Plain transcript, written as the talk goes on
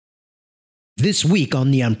This week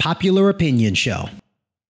on the Unpopular Opinion Show.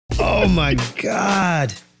 Oh my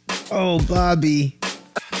God. Oh, Bobby.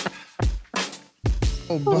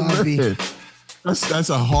 Oh, Bobby.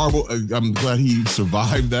 That's a horrible. I'm glad he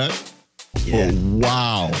survived that. Yeah. Oh,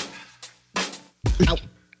 wow.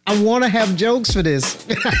 I want to have jokes for this.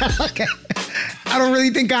 Okay. I don't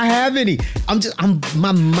really think I have any.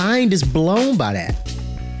 My mind is blown by that.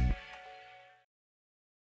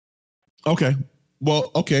 Okay.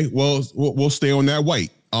 Well, we'll stay on that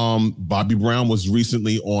white. Bobby Brown was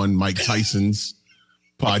recently on Mike Tyson's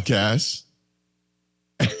podcast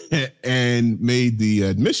and made the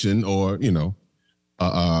admission, or,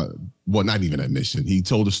 well, not even admission. He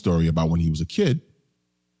told a story about when he was a kid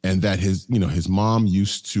and that his mom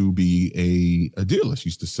used to be a dealer. She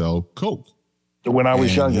used to sell coke. When I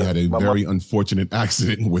was younger. He had a very unfortunate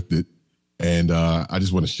accident with it. And I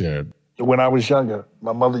just want to share it. When I was younger,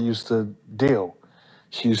 my mother used to deal.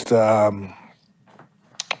 She used to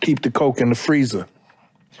keep the coke in the freezer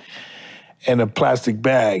in a plastic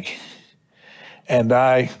bag. And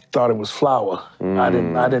I thought it was flour. I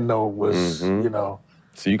didn't know it was, So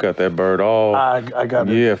you got that bird all I got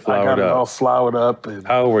it all floured up. And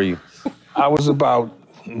how old were you? I was about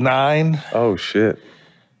 9. Oh, shit.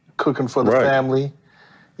 Cooking for the family.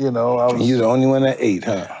 You're the only one that ate,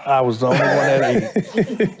 huh? I was the only one that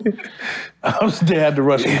ate. They had to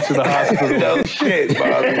rush me to the hospital. No shit,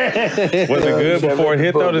 Bobby. Was it good before it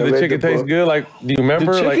hit, though? Did the chicken taste good? Like, do you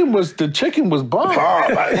remember? The chicken was bomb. It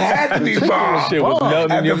had to be bomb. Shit was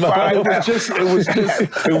melting in your mouth. It was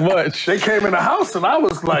just too much. They came in the house and I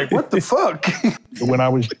was like, what the fuck? When I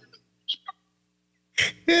was...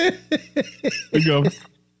 There you go.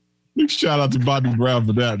 Big shout out to Bobby Brown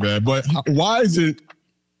for that, man. But why is it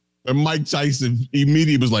when Mike Tyson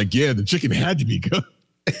immediately was like, yeah, the chicken had to be good?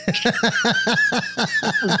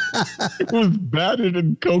 It was battered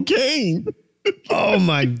in cocaine. Oh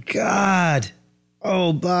my God.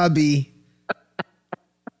 Oh, Bobby.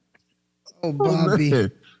 Oh, Bobby. Oh,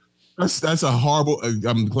 that's a horrible.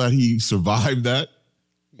 I'm glad he survived that.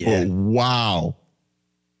 Yeah. Oh, wow.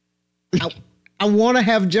 I want to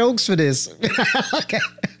have jokes for this. Okay.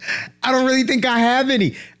 I don't really think I have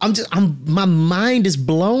any. My mind is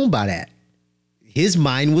blown by that. His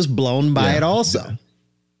mind was blown by it also.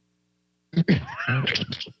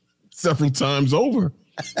 Several times over.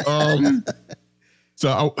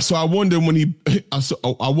 So I wonder when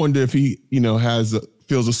I wonder if he,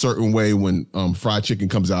 feels a certain way when fried chicken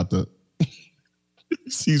comes out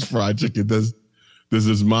sees fried chicken. Does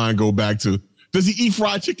his mind go back to, does he eat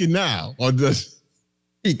fried chicken now? Or does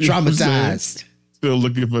he traumatized? Still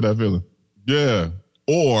looking for that feeling. Yeah.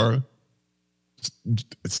 Or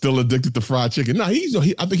still addicted to fried chicken. No, I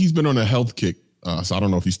think he's been on a health kick. So I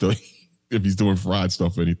don't know if he's doing fried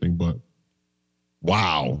stuff or anything, but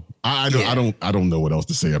wow. I don't know what else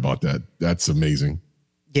to say about that. That's amazing.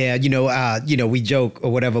 Yeah, we joke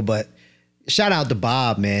or whatever, but shout out to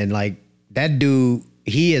Bob, man. Like, that dude,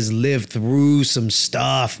 he has lived through some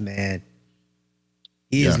stuff, man.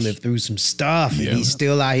 He has lived through some stuff, and he's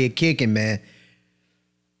still out here kicking, man.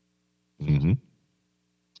 Mm-hmm.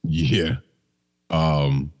 Yeah.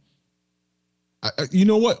 You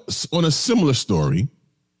know what? On a similar story,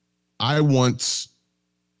 I once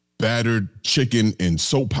battered chicken in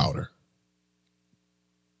soap powder.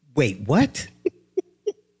 Wait, what?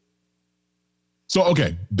 So,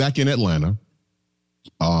 okay, back in Atlanta,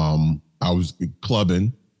 I was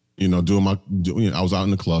clubbing, I was out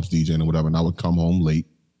in the clubs DJing and whatever, and I would come home late.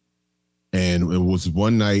 And it was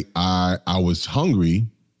one night I was hungry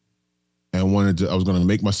and I was going to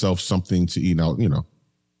make myself something to eat out,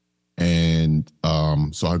 And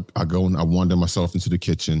so I go and I wander myself into the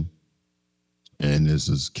kitchen, and there's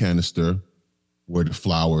this canister where the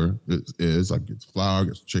flour is. I get flour,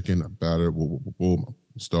 get chicken, I batter, boom,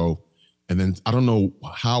 stove. And then I don't know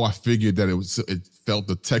how I figured that it felt,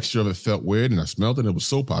 the texture of it felt weird, and I smelled it, and it was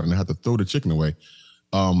soap powder, and I had to throw the chicken away.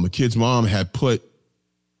 The kid's mom had put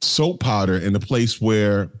soap powder in the place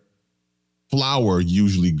where flour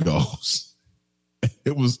usually goes.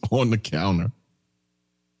 It was on the counter.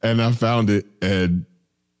 And I found it and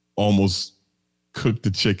almost cooked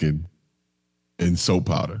the chicken in soap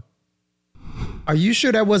powder. Are you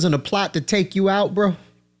sure that wasn't a plot to take you out, bro?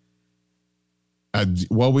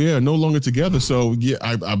 Well, we are no longer together, so yeah,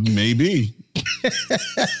 I maybe.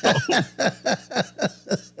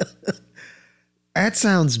 That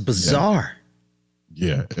sounds bizarre.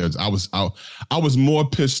 Yeah, I was more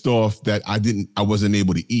pissed off that I wasn't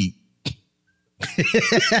able to eat.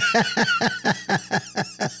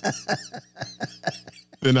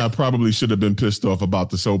 Then I probably should have been pissed off about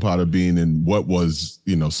the soap powder being in what was,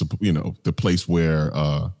 the place where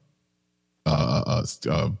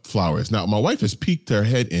flowers. Now, my wife has peeked her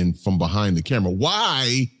head in from behind the camera.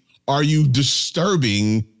 Why are you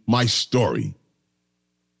disturbing my story?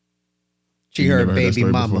 She heard baby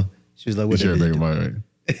mama. Before? She was like, what did baby mama?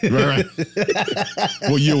 Right.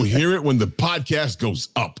 Well, you'll hear it when the podcast goes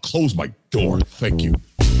up. Close my door. Thank you.